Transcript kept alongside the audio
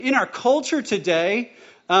In our culture today,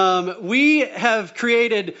 we have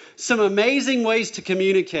created some amazing ways to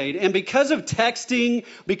communicate. And because of texting,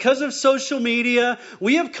 because of social media,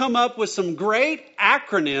 we have come up with some great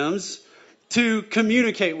acronyms to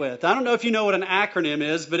communicate with. I don't know if you know what an acronym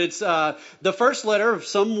is, but it's the first letter of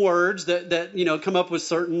some words that come up with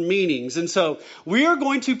certain meanings. And so we are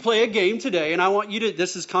going to play a game today, and I want you to,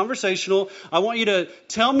 this is conversational, I want you to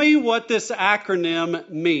tell me what this acronym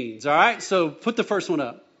means. All right? So put the first one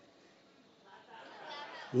up.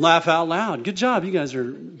 Laugh out loud. Good job. You guys are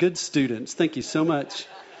good students. Thank you so much.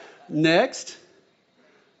 Next.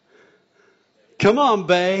 Come on,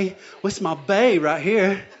 Bay. What's my Bay right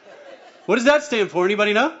here? What does that stand for?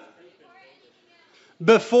 Anybody know?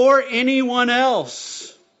 Before anyone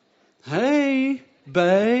else. Hey,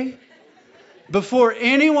 Bay. Before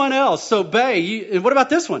anyone else. So, Bay, and what about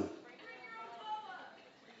this one?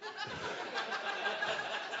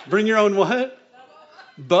 Bring your own what?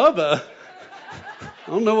 Bubba. I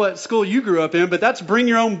don't know what school you grew up in, but that's bring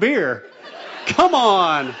your own beer. Come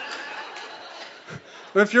on.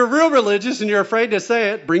 Or if you're real religious and you're afraid to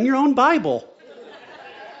say it, bring your own Bible.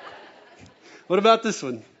 What about this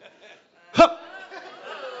one? Huh.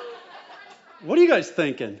 What are you guys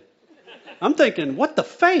thinking? I'm thinking, what the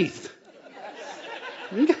faith?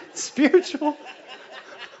 You got spiritual?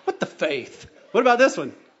 What the faith? What about this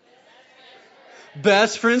one?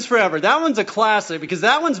 Best friends forever. That one's a classic because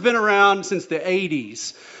that one's been around since the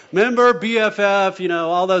 80s. Remember BFF,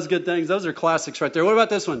 all those good things. Those are classics right there. What about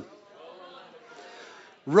this one?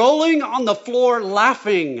 Rolling on the floor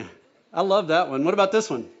laughing. I love that one. What about this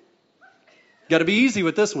one? Got to be easy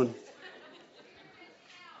with this one.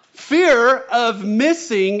 Fear of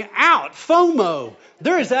missing out. FOMO.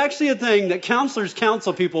 There is actually a thing that counselors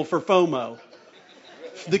counsel people for FOMO.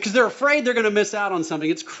 Because they're afraid they're going to miss out on something.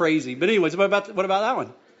 It's crazy. But anyways, what about that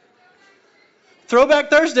one?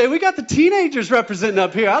 Throwback Thursday. We got the teenagers representing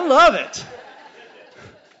up here. I love it.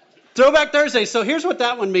 Throwback Thursday. So here's what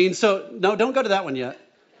that one means. So, no, don't go to that one yet.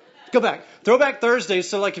 Go back. Throwback Thursday.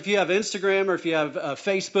 So like if you have Instagram or if you have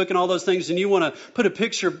Facebook and all those things and you want to put a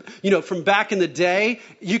picture, from back in the day,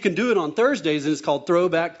 you can do it on Thursdays and it's called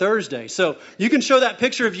Throwback Thursday. So you can show that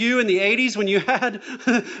picture of you in the 80s when you had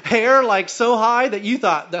hair like so high that you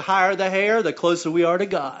thought the higher the hair, the closer we are to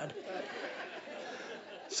God.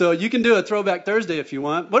 So you can do a Throwback Thursday if you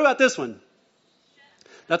want. What about this one?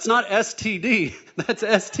 That's not STD. That's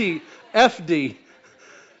STFD.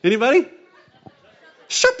 Anybody?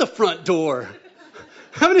 Shut the front door.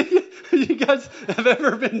 How many of you guys have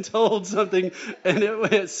ever been told something and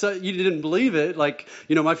you didn't believe it? Like,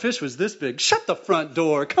 my fish was this big. Shut the front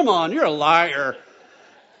door. Come on, you're a liar.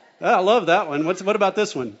 I love that one. What about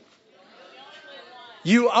this one?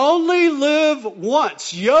 You only live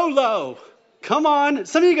once. YOLO. Come on.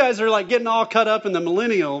 Some of you guys are like getting all cut up in the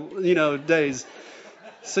millennial, days.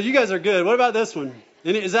 So you guys are good. What about this one?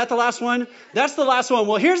 Is that the last one? That's the last one.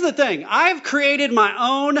 Well, here's the thing. I've created my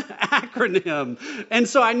own acronym. And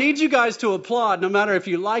so I need you guys to applaud no matter if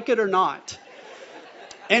you like it or not.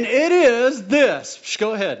 And it is this.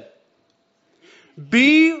 Go ahead.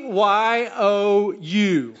 BYOU.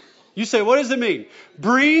 You say, what does it mean?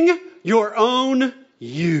 Bring your own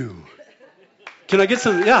you. Can I get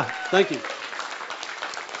some? Yeah, thank you.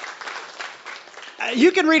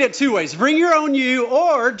 You can read it two ways. Bring your own you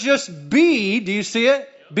or just be, do you see it?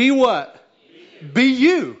 Be what? Be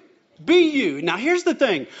you. Be you. Now here's the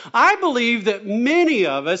thing. I believe that many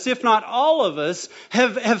of us, if not all of us,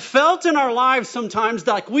 have felt in our lives sometimes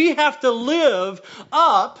like we have to live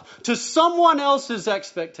up to someone else's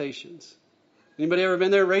expectations. Anybody ever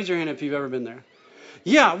been there? Raise your hand if you've ever been there.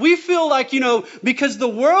 Yeah, we feel like, because the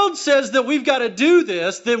world says that we've got to do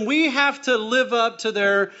this, then we have to live up to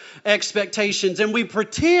their expectations. And we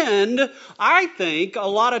pretend, I think, a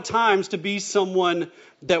lot of times to be someone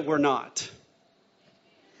that we're not.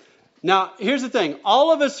 Now, here's the thing.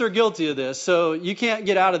 All of us are guilty of this, so you can't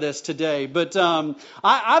get out of this today. But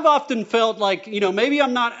I've often felt like, maybe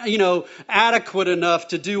I'm not, adequate enough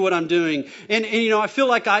to do what I'm doing. And I feel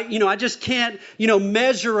like I just can't,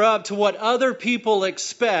 measure up to what other people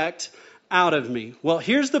expect out of me. Well,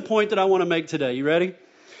 here's the point that I want to make today. You ready?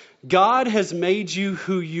 God has made you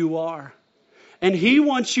who you are. And He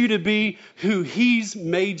wants you to be who He's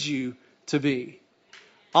made you to be.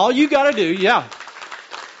 All you got to do,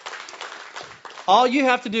 all you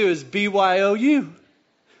have to do is BYOU.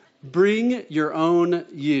 Bring your own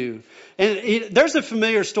you. And there's a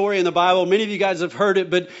familiar story in the Bible. Many of you guys have heard it,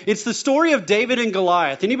 but it's the story of David and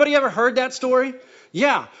Goliath. Anybody ever heard that story?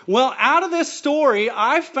 Yeah. Well, out of this story,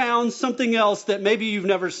 I found something else that maybe you've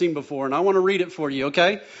never seen before, and I want to read it for you,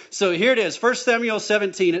 okay? So here it is, 1 Samuel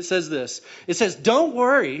 17, it says this. It says, don't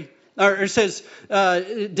worry, or it says,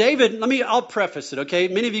 David, I'll preface it, okay?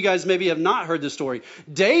 Many of you guys maybe have not heard the story.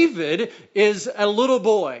 David is a little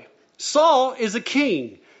boy. Saul is a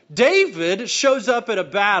king. David shows up at a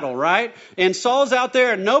battle, right? And Saul's out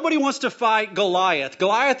there, and nobody wants to fight Goliath.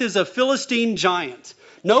 Goliath is a Philistine giant.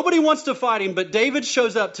 Nobody wants to fight him, but David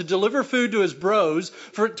shows up to deliver food to his bros,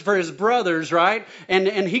 for his brothers, right?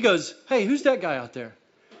 And he goes, hey, who's that guy out there?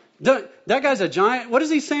 That guy's a giant. What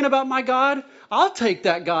is he saying about my God? I'll take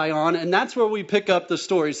that guy on. And that's where we pick up the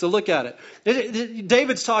story. So look at it.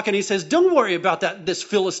 David's talking. He says, don't worry about this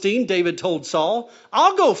Philistine, David told Saul.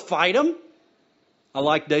 I'll go fight him. I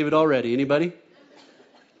like David already. Anybody?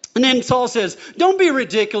 And then Saul says, don't be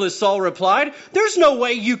ridiculous, Saul replied. There's no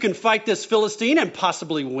way you can fight this Philistine and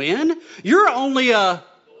possibly win. You're only a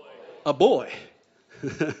boy.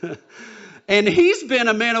 And he's been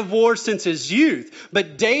a man of war since his youth.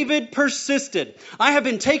 But David persisted. I have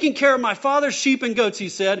been taking care of my father's sheep and goats, he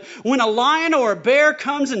said. When a lion or a bear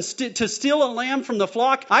comes to steal a lamb from the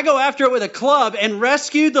flock, I go after it with a club and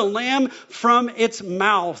rescue the lamb from its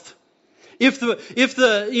mouth. If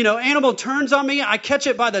the animal turns on me, I catch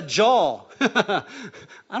it by the jaw. I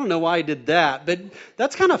don't know why he did that, but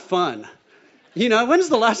that's kind of fun. When's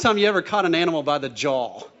the last time you ever caught an animal by the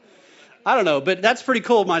jaw? I don't know, but that's pretty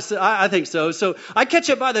cool. I think so. So I catch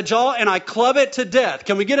it by the jaw and I club it to death.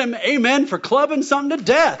 Can we get an amen for clubbing something to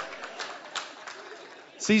death?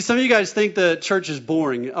 See, some of you guys think the church is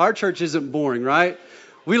boring. Our church isn't boring, right?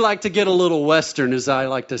 We like to get a little Western, as I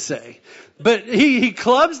like to say. But he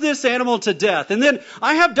clubs this animal to death. And then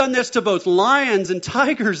I have done this to both lions and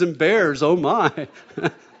tigers and bears. Oh my.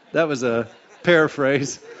 That was a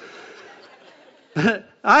paraphrase.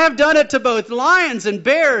 I have done it to both lions and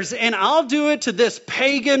bears, and I'll do it to this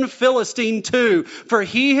pagan Philistine too, for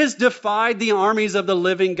he has defied the armies of the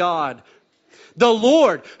living God. The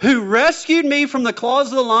Lord, who rescued me from the claws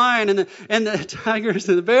of the lion and the tigers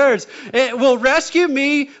and the bears, will rescue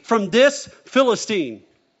me from this Philistine.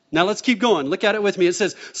 Now let's keep going. Look at it with me. It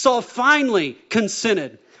says, Saul finally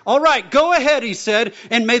consented. All right, go ahead, he said,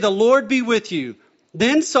 and may the Lord be with you.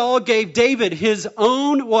 Then Saul gave David his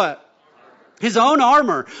own what? His own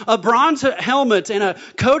armor, a bronze helmet, and a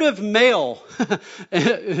coat of mail.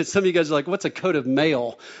 Some of you guys are like, what's a coat of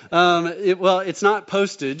mail? It's not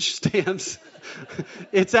postage stamps.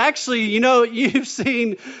 It's actually, you've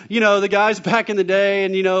seen, the guys back in the day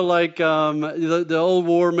and, like the old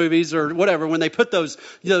war movies or whatever, when they put those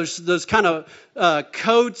kind of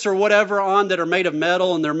coats or whatever on that are made of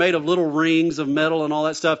metal and they're made of little rings of metal and all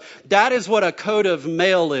that stuff. That is what a coat of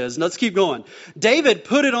mail is. Let's keep going. David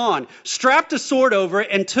put it on, strapped a sword over it,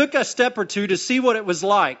 and took a step or two to see what it was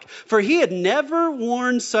like, for he had never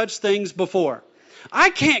worn such things before.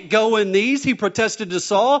 I can't go in these, he protested to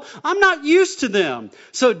Saul. I'm not used to them.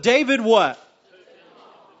 So David what?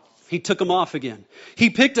 He took them off again.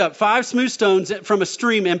 He picked up 5 smooth stones from a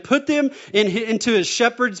stream and put them into his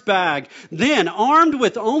shepherd's bag. Then, armed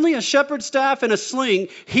with only a shepherd's staff and a sling,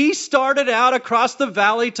 he started out across the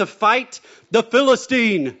valley to fight the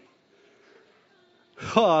Philistine.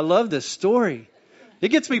 Oh, I love this story. It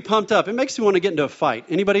gets me pumped up. It makes me want to get into a fight.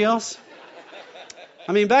 Anybody else?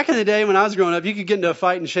 I mean, back in the day when I was growing up, you could get into a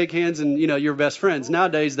fight and shake hands and, you're best friends.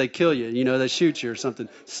 Nowadays, they kill you. They shoot you or something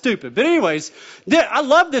stupid. But anyways, I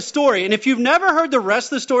love this story. And if you've never heard the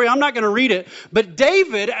rest of the story, I'm not going to read it. But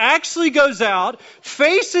David actually goes out,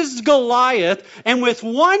 faces Goliath, and with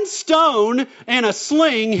one stone and a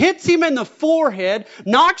sling, hits him in the forehead,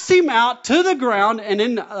 knocks him out to the ground. And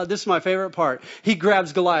then, this is my favorite part, he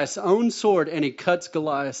grabs Goliath's own sword and he cuts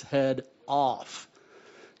Goliath's head off.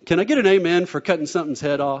 Can I get an amen for cutting something's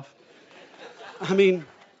head off? I mean,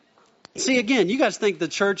 see, again, you guys think the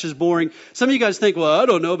church is boring. Some of you guys think, well, I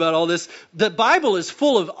don't know about all this. The Bible is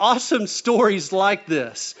full of awesome stories like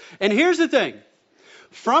this. And here's the thing.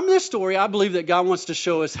 From this story, I believe that God wants to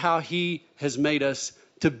show us how he has made us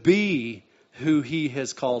to be who he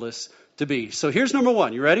has called us to be. So here's number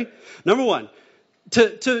 1. You ready? Number 1.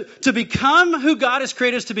 To become who God has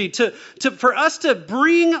created us to be, for us to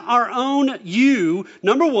bring our own you,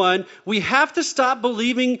 number 1, we have to stop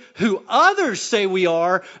believing who others say we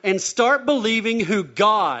are and start believing who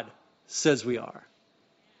God says we are.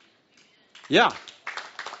 Yeah.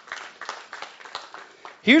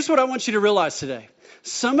 Here's what I want you to realize today.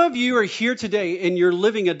 Some of you are here today and you're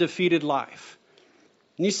living a defeated life.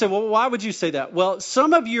 And you say, well, why would you say that? Well,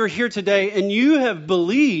 some of you are here today and you have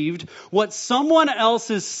believed what someone else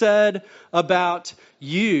has said about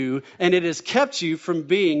you, and it has kept you from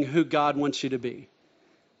being who God wants you to be.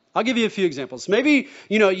 I'll give you a few examples. Maybe,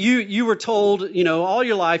 you were told, all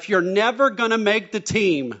your life, you're never going to make the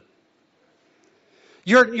team.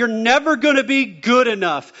 You're never going to be good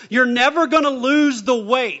enough. You're never going to lose the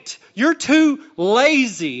weight. You're too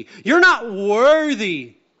lazy. You're not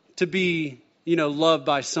worthy to be, loved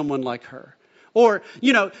by someone like her. Or,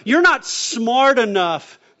 you're not smart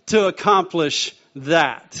enough to accomplish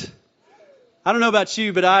that. I don't know about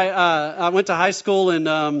you, but I went to high school and,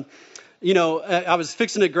 I was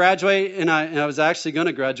fixing to graduate and I was actually going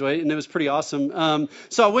to graduate and it was pretty awesome.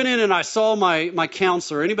 So I went in and I saw my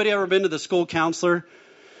counselor. Anybody ever been to the school counselor?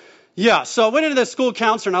 Yeah, so I went into the school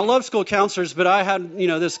counselor, and I love school counselors, but I had,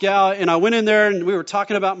 this gal, and I went in there, and we were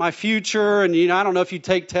talking about my future, and, I don't know if you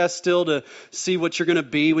take tests still to see what you're going to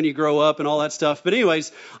be when you grow up and all that stuff. But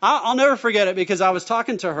anyways, I'll never forget it because I was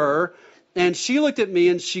talking to her, and she looked at me,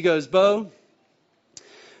 and she goes, Bo,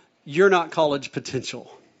 you're not college potential.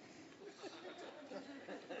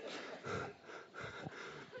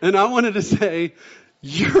 And I wanted to say,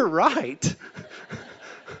 you're right.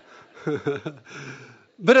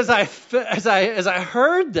 But as I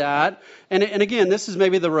heard that, and again, this is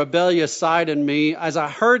maybe the rebellious side in me. As I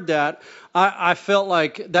heard that, I felt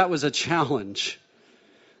like that was a challenge.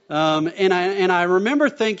 And I remember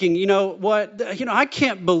thinking, I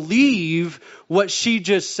can't believe what she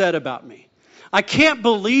just said about me. I can't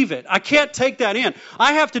believe it. I can't take that in.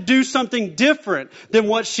 I have to do something different than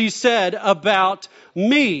what she said about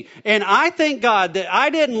me. And I thank God that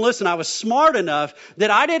I didn't listen. I was smart enough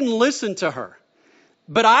that I didn't listen to her.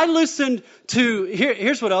 But I listened to,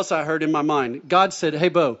 here's what else I heard in my mind. God said, hey,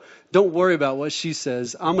 Bo, don't worry about what she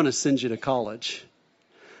says. I'm going to send you to college.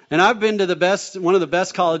 And I've been to one of the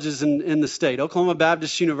best colleges in the state, Oklahoma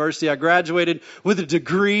Baptist University. I graduated with a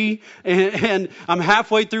degree and I'm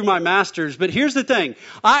halfway through my master's. But here's the thing.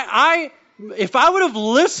 If I would have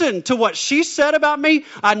listened to what she said about me,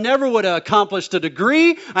 I never would have accomplished a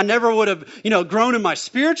degree. I never would have, grown in my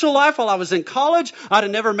spiritual life while I was in college. I'd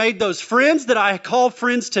have never made those friends that I call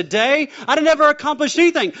friends today. I'd have never accomplished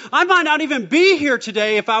anything. I might not even be here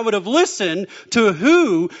today if I would have listened to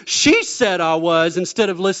who she said I was instead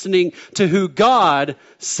of listening to who God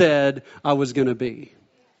said I was going to be.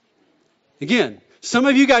 Again, some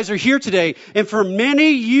of you guys are here today, and for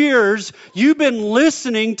many years, you've been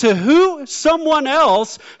listening to who someone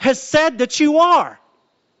else has said that you are.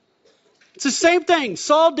 It's the same thing.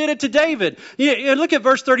 Saul did it to David. Look at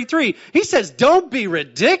verse 33. He says, don't be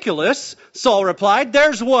ridiculous, Saul replied.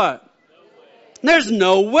 There's what? There's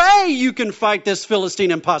no way you can fight this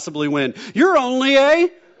Philistine and possibly win. You're only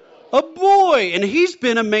a boy, and he's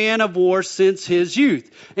been a man of war since his youth.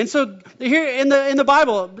 And so here in the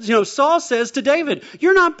Bible, Saul says to David,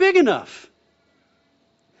 you're not big enough.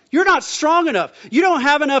 You're not strong enough. You don't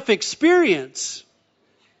have enough experience.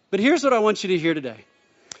 But here's what I want you to hear today.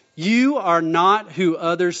 You are not who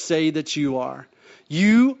others say that you are.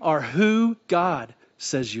 You are who God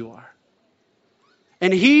says you are.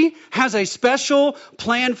 And He has a special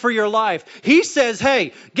plan for your life. He says,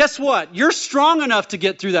 hey, guess what? You're strong enough to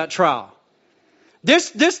get through that trial. This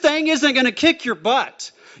thing isn't going to kick your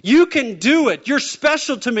butt. You can do it. You're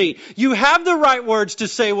special to me. You have the right words to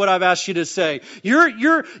say what I've asked you to say.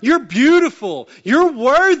 You're beautiful. You're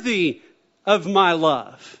worthy of my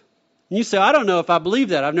love. And you say, I don't know if I believe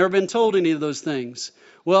that. I've never been told any of those things.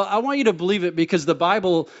 Well, I want you to believe it because the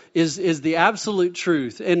Bible is the absolute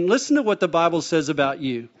truth. And listen to what the Bible says about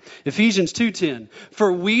you. Ephesians 2:10.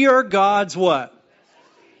 For we are God's what?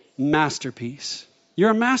 Masterpiece.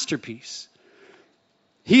 You're a masterpiece.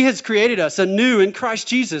 He has created us anew in Christ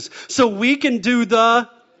Jesus so we can do the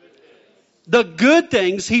good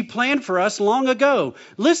things He planned for us long ago.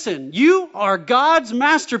 Listen, you are God's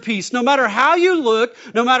masterpiece. No matter how you look,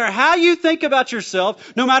 no matter how you think about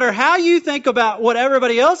yourself, no matter how you think about what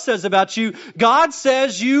everybody else says about you, God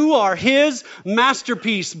says you are His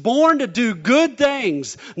masterpiece, born to do good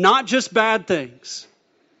things, not just bad things.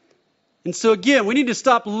 And so again, we need to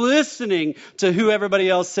stop listening to who everybody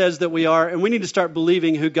else says that we are, and we need to start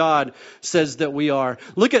believing who God says that we are.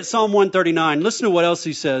 Look at Psalm 139. Listen to what else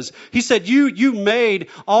he says. He said, you made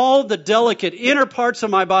all the delicate inner parts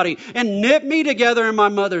of my body and knit me together in my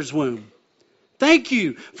mother's womb. Thank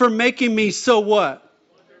you for making me so what?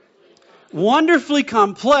 Wonderfully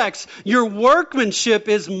complex. Your workmanship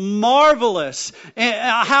is marvelous. And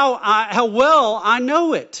how well I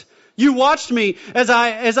know it. You watched me as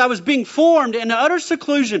I was being formed in utter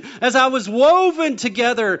seclusion, as I was woven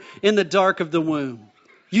together in the dark of the womb.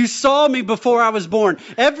 You saw me before I was born.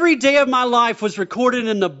 Every day of my life was recorded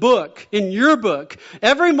in the book, in your book.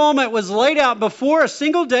 Every moment was laid out before a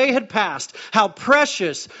single day had passed. How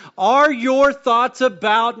precious are your thoughts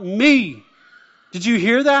about me. Did you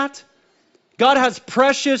hear that? God has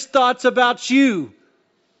precious thoughts about you.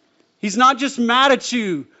 He's not just mad at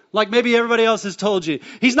you like maybe everybody else has told you.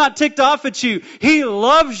 He's not ticked off at you. He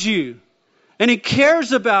loves you. And He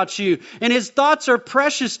cares about you. And His thoughts are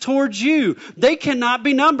precious towards you. They cannot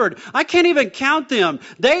be numbered. I can't even count them.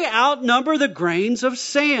 They outnumber the grains of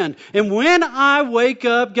sand. And when I wake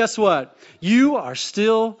up, guess what? You are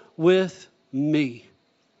still with me.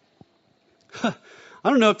 I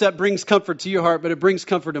don't know if that brings comfort to your heart, but it brings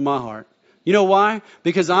comfort to my heart. You know why?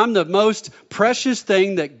 Because I'm the most precious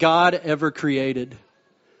thing that God ever created.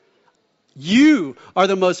 You are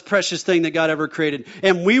the most precious thing that God ever created.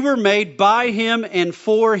 And we were made by Him and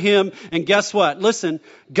for Him. And guess what? Listen,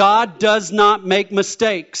 God does not make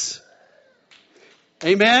mistakes.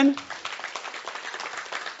 Amen?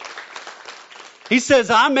 He says,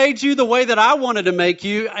 I made you the way that I wanted to make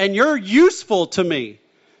you, and you're useful to me.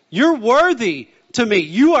 You're worthy to me.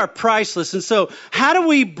 You are priceless. And so how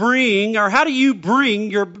do you bring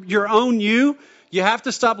your own you? You have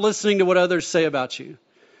to stop listening to what others say about you.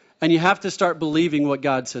 And you have to start believing what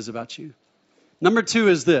God says about you. Number 2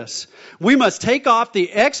 is this. We must take off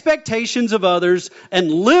the expectations of others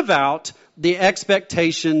and live out the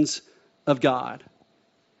expectations of God.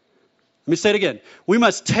 Let me say it again. We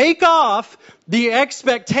must take off the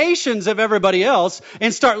expectations of everybody else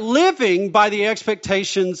and start living by the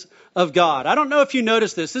expectations of God. I don't know if you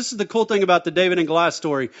noticed this. This is the cool thing about the David and Goliath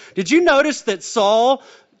story. Did you notice that Saul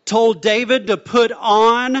told David to put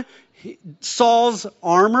on Saul's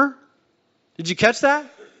armor? Did you catch that?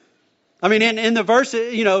 I mean, in the verse,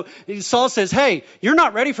 Saul says, hey, you're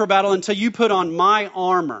not ready for battle until you put on my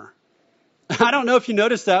armor. I don't know if you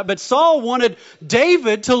noticed that, but Saul wanted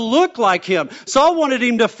David to look like him. Saul wanted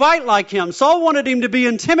him to fight like him. Saul wanted him to be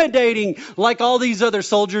intimidating like all these other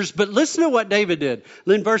soldiers. But listen to what David did.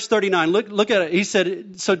 In verse 39, look at it. He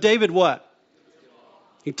said, so David what?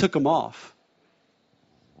 He took them off.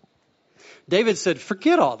 David said,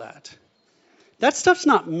 forget all that. That stuff's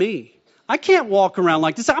not me. I can't walk around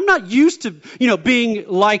like this. I'm not used to, being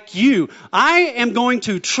like you. I am going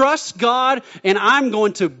to trust God and I'm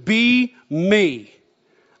going to be me.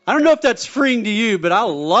 I don't know if that's freeing to you, but I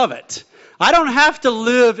love it. I don't have to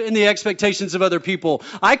live in the expectations of other people.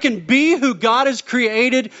 I can be who God has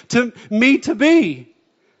created me to be.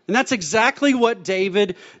 And that's exactly what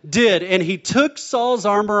David did. And he took Saul's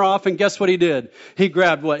armor off, and guess what he did? He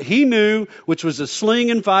grabbed what he knew, which was a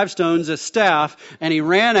sling and 5 stones, a staff, and he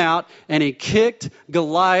ran out and he kicked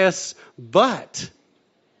Goliath's butt.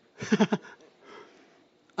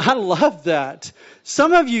 I love that.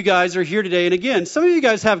 Some of you guys are here today, and again, some of you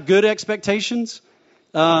guys have good expectations.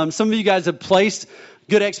 Some of you guys have placed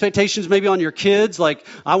good expectations maybe on your kids, like,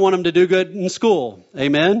 I want them to do good in school.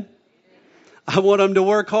 Amen? I want them to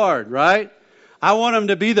work hard, right? I want them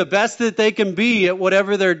to be the best that they can be at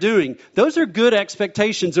whatever they're doing. Those are good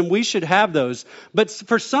expectations, and we should have those. But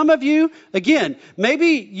for some of you, again,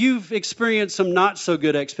 maybe you've experienced some not so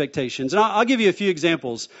good expectations. And I'll give you a few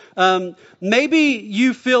examples. Maybe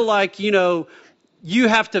you feel like, you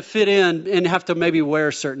have to fit in and have to maybe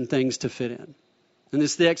wear certain things to fit in. And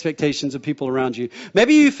it's the expectations of people around you.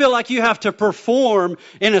 Maybe you feel like you have to perform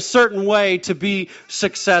in a certain way to be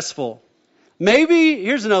successful. Maybe,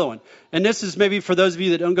 here's another one, and this is maybe for those of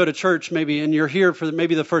you that don't go to church maybe, and you're here for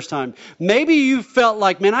maybe the first time. Maybe you felt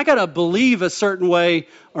like, man, I got to believe a certain way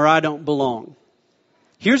or I don't belong.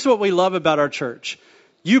 Here's what we love about our church.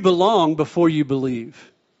 You belong before you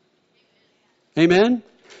believe. Amen?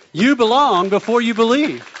 You belong before you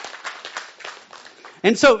believe.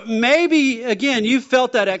 And so maybe, again, you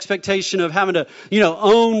felt that expectation of having to,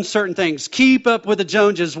 own certain things, keep up with the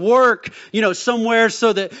Joneses, work, somewhere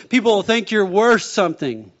so that people will think you're worth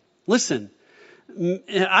something. Listen,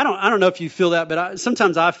 I don't know if you feel that, but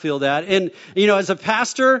sometimes I feel that. And, as a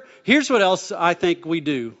pastor, here's what else I think we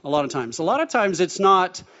do a lot of times. A lot of times it's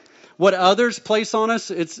not what others place on us.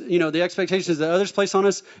 It's, the expectations that others place on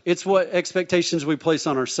us. It's what expectations we place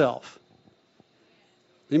on ourselves.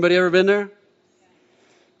 Anybody ever been there?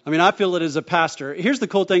 I mean, I feel it as a pastor. Here's the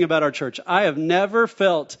cool thing about our church. I have never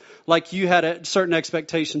felt like you had certain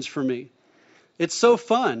expectations for me. It's so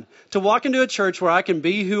fun to walk into a church where I can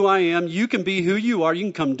be who I am. You can be who you are. You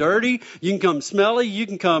can come dirty. You can come smelly. You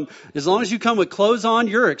can come, as long as you come with clothes on,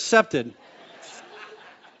 you're accepted.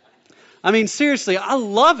 I mean, seriously, I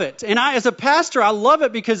love it. And as a pastor, I love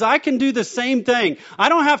it because I can do the same thing. I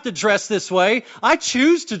don't have to dress this way. I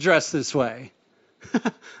choose to dress this way.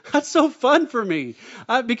 That's so fun for me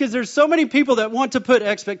because there's so many people that want to put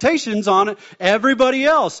expectations on everybody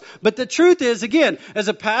else. But the truth is, again, as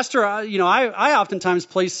a pastor, I oftentimes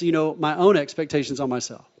place, my own expectations on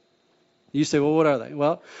myself. You say, well, what are they?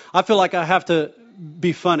 Well, I feel like I have to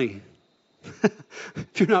be funny.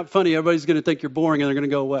 If you're not funny, everybody's going to think you're boring and they're going to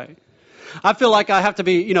go away. I feel like I have to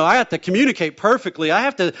be, I have to communicate perfectly. I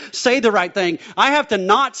have to say the right thing. I have to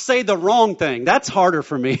not say the wrong thing. That's harder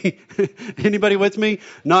for me. Anybody with me?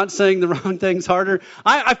 Not saying the wrong thing's harder.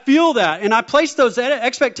 I feel that, and I place those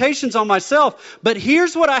expectations on myself. But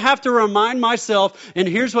here's what I have to remind myself, and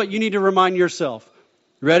here's what you need to remind yourself.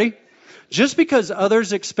 Ready? Just because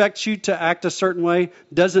others expect you to act a certain way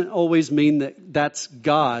doesn't always mean that that's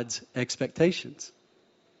God's expectations.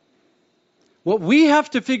 What we have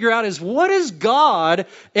to figure out is, what does God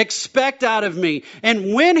expect out of me?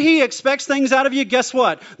 And when He expects things out of you, guess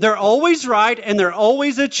what? They're always right and they're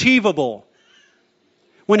always achievable.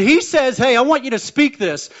 When He says, hey, I want you to speak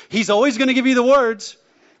this, He's always going to give you the words.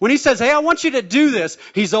 When He says, hey, I want you to do this,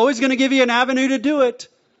 He's always going to give you an avenue to do it.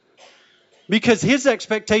 Because His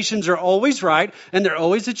expectations are always right and they're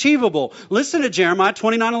always achievable. Listen to Jeremiah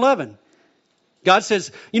 29:11. God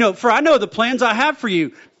says, for I know the plans I have for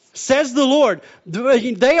you, says the Lord.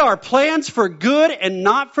 They are plans for good and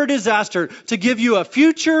not for disaster, to give you a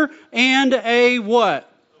future and a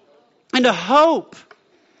what? And a hope.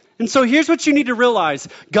 And so here's what you need to realize.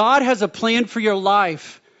 God has a plan for your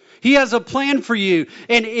life. He has a plan for you.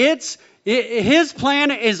 And His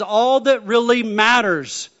plan is all that really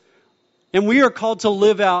matters. And we are called to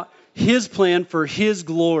live out His plan for His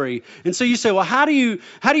glory. And so you say, well, how do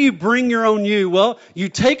you bring your own you? Well, you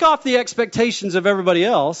take off the expectations of everybody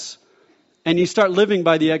else and you start living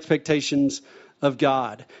by the expectations of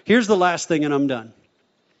God. Here's the last thing and I'm done.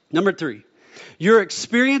 Number 3, your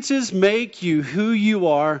experiences make you who you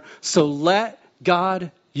are, so let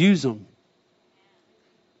God use them.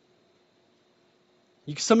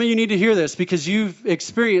 Some of you need to hear this because you've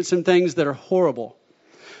experienced some things that are horrible.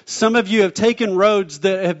 Some of you have taken roads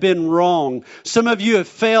that have been wrong. Some of you have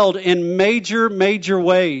failed in major, major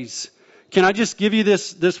ways. Can I just give you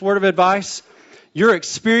this word of advice? Your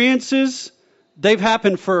experiences, they've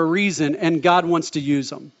happened for a reason, and God wants to use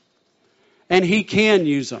them. And He can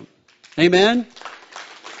use them. Amen?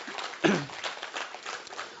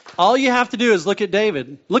 All you have to do is look at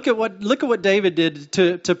David. Look at what David did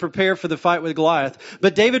to prepare for the fight with Goliath.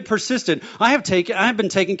 But David persisted. I have been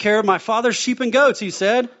taking care of my father's sheep and goats, he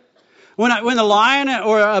said. When the lion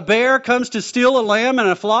or a bear comes to steal a lamb and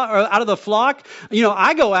a flock, or out of the flock,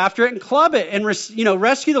 I go after it and club it and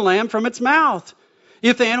rescue the lamb from its mouth.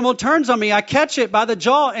 If the animal turns on me, I catch it by the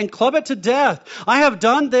jaw and club it to death. I have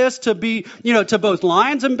done this to both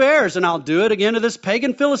lions and bears, and I'll do it again to this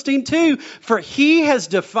pagan Philistine too. For he has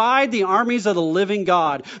defied the armies of the living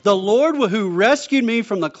God. The Lord who rescued me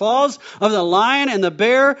from the claws of the lion and the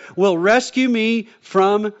bear will rescue me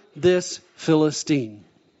from this Philistine.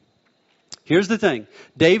 Here's the thing.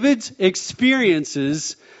 David's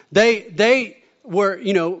experiences, they were,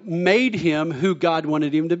 made him who God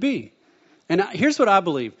wanted him to be. And here's what I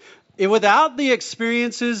believe. Without the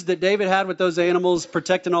experiences that David had with those animals,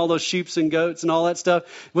 protecting all those sheep and goats and all that stuff,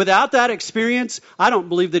 without that experience, I don't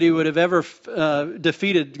believe that he would have ever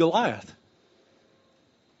defeated Goliath.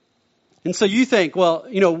 And so you think, well,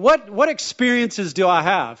 what experiences do I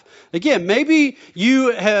have? Again, maybe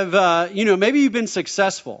you have, maybe you've been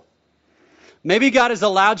successful. Maybe God has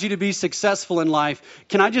allowed you to be successful in life.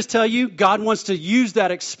 Can I just tell you, God wants to use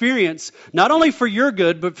that experience, not only for your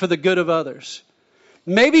good, but for the good of others.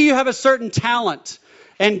 Maybe you have a certain talent,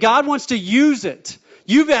 and God wants to use it.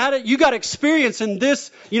 You got experience in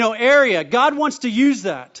this, area. God wants to use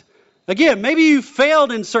that. Again, maybe you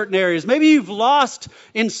failed in certain areas. Maybe you've lost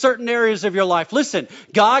in certain areas of your life. Listen,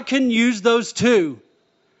 God can use those too.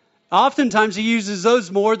 Oftentimes He uses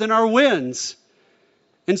those more than our wins.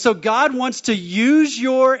 And so God wants to use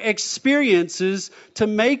your experiences to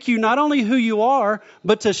make you not only who you are,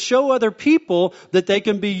 but to show other people that they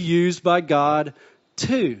can be used by God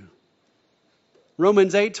too.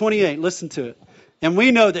 Romans 8:28, listen to it. And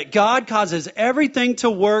we know that God causes everything to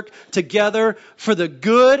work together for the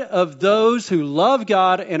good of those who love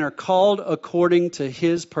God and are called according to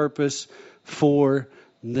His purpose for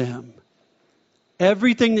them.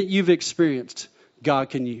 Everything that you've experienced,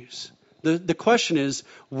 God can use. The question is,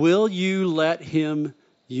 will you let Him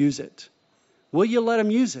use it? Will you let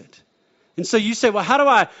Him use it? And so you say, well, how do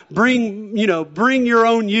I bring your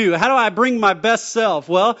own you? How do I bring my best self?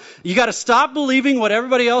 Well, you got to stop believing what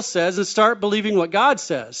everybody else says and start believing what God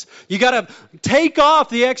says. You got to take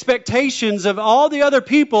off the expectations of all the other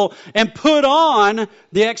people and put on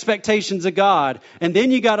the expectations of God. And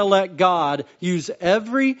then you got to let God use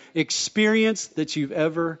every experience that you've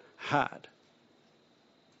ever had.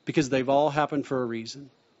 Because they've all happened for a reason.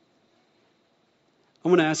 I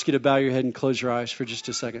want to ask you to bow your head and close your eyes for just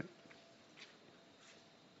a second.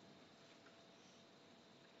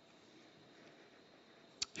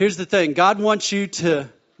 Here's the thing. God wants you to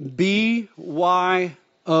BYOU.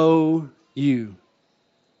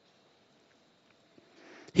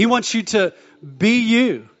 He wants you to be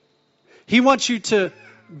you. He wants you to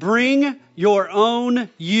bring your own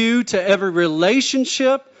you to every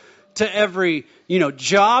relationship, to every,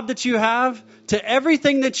 job that you have, to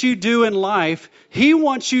everything that you do in life. He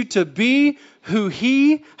wants you to be who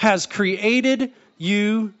He has created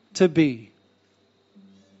you to be.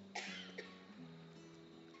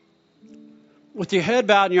 With your head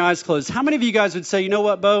bowed and your eyes closed, how many of you guys would say, you know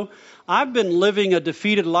what, Bo? I've been living a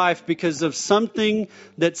defeated life because of something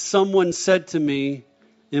that someone said to me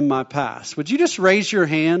in my past. Would you just raise your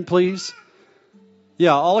hand, please?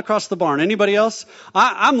 Yeah, all across the barn. Anybody else?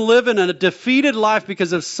 I'm living a defeated life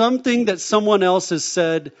because of something that someone else has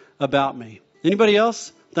said about me. Anybody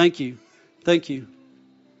else? Thank you. Thank you.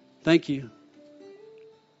 Thank you.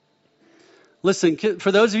 Listen,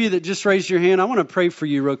 for those of you that just raised your hand, I want to pray for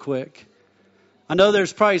you real quick. I know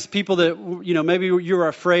there's probably people that, maybe you're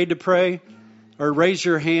afraid to pray or raise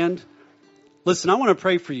your hand. Listen, I want to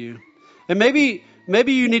pray for you. And maybe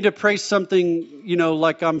you need to pray something,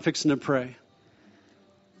 like I'm fixing to pray.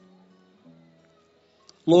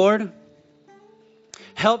 Lord,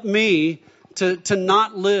 help me to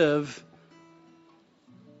not live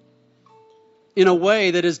in a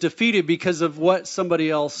way that is defeated because of what somebody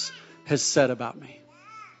else has said about me.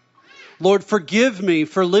 Lord, forgive me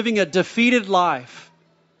for living a defeated life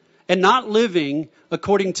and not living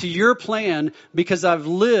according to your plan because I've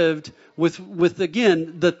lived with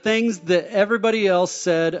again, the things that everybody else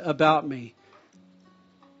said about me.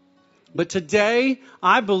 But today,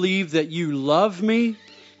 I believe that you love me,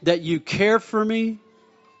 that you care for me,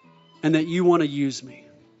 and that you want to use me.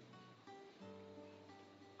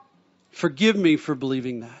 Forgive me for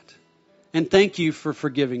believing that. And thank you for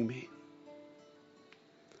forgiving me.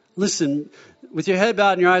 Listen, with your head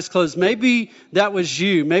bowed and your eyes closed, maybe that was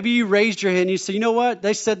you. Maybe you raised your hand and you said, you know what?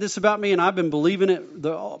 They said this about me and I've been believing it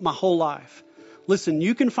my whole life. Listen,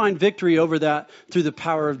 you can find victory over that through the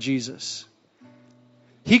power of Jesus.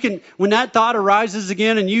 He can, when that thought arises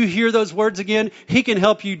again and you hear those words again, He can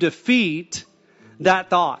help you defeat that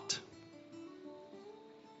thought.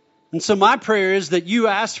 And so my prayer is that you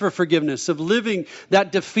ask for forgiveness of living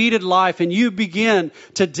that defeated life, and you begin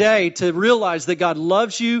today to realize that God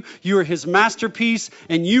loves you, you are His masterpiece,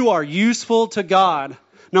 and you are useful to God.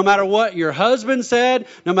 No matter what your husband said,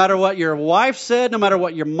 no matter what your wife said, no matter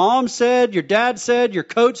what your mom said, your dad said, your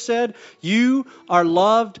coach said, you are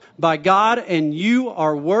loved by God and you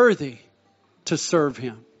are worthy to serve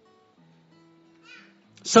Him.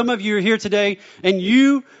 Some of you are here today and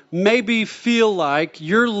you maybe feel like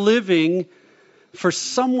you're living for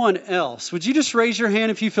someone else. Would you just raise your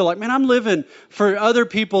hand if you feel like, man, I'm living for other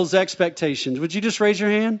people's expectations? Would you just raise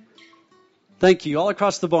your hand? Thank you. All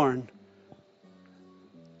across the barn.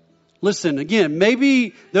 Listen, again,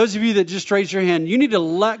 maybe those of you that just raised your hand, you need to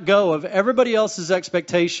let go of everybody else's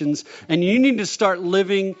expectations and you need to start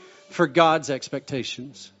living for God's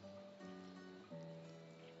expectations.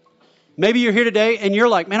 Maybe you're here today and you're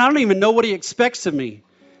like, man, I don't even know what He expects of me.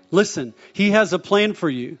 Listen, He has a plan for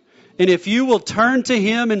you. And if you will turn to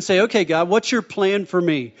Him and say, okay, God, what's your plan for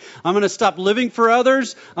me? I'm going to stop living for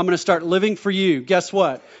others. I'm going to start living for you. Guess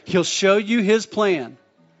what? He'll show you His plan.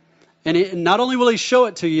 And not only will He show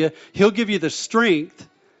it to you, He'll give you the strength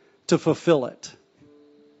to fulfill it.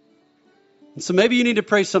 And so maybe you need to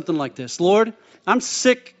pray something like this. Lord, I'm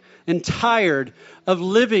sick and tired of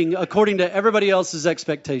living according to everybody else's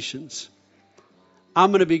expectations.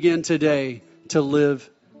 I'm going to begin today to live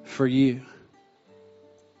for you.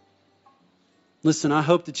 Listen, I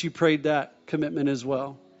hope that you prayed that commitment as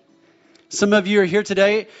well. Some of you are here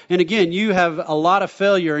today, and again, you have a lot of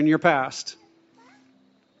failure in your past.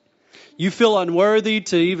 You feel unworthy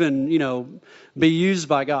to even, be used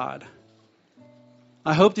by God.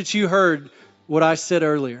 I hope that you heard what I said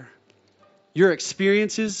earlier. Your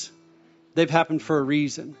experiences, they've happened for a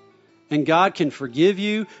reason. And God can forgive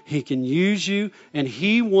you, He can use you, and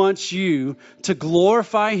He wants you to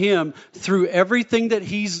glorify Him through everything that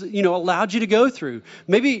He's, allowed you to go through.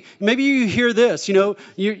 Maybe you hear this,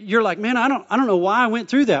 you're like, man, I don't know why I went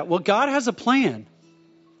through that. Well, God has a plan.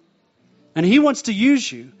 And He wants to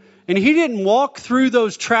use you. And He didn't walk through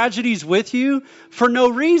those tragedies with you for no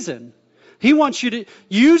reason. He wants you to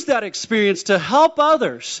use that experience to help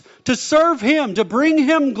others, to serve Him, to bring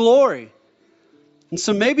Him glory. And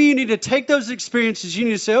so maybe you need to take those experiences. You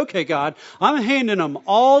need to say, okay, God, I'm handing them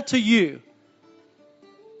all to you.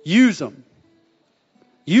 Use them.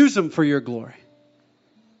 Use them for your glory.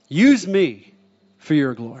 Use me for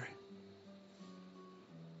your glory.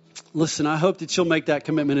 Listen, I hope that you'll make that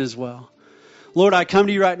commitment as well. Lord, I come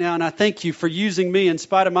to you right now and I thank you for using me in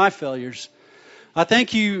spite of my failures. I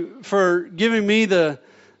thank you for giving me the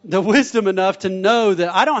wisdom enough to know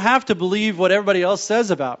that I don't have to believe what everybody else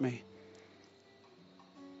says about me.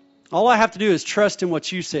 All I have to do is trust in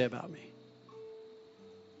what you say about me.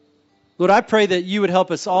 Lord, I pray that you would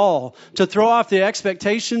help us all to throw off the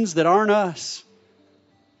expectations that aren't us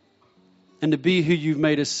and to be who you've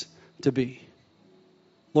made us to be.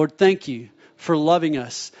 Lord, thank you for loving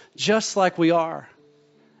us just like we are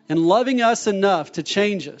and loving us enough to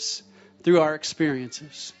change us through our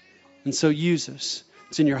experiences. And so use us.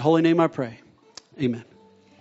 It's in your holy name I pray. Amen.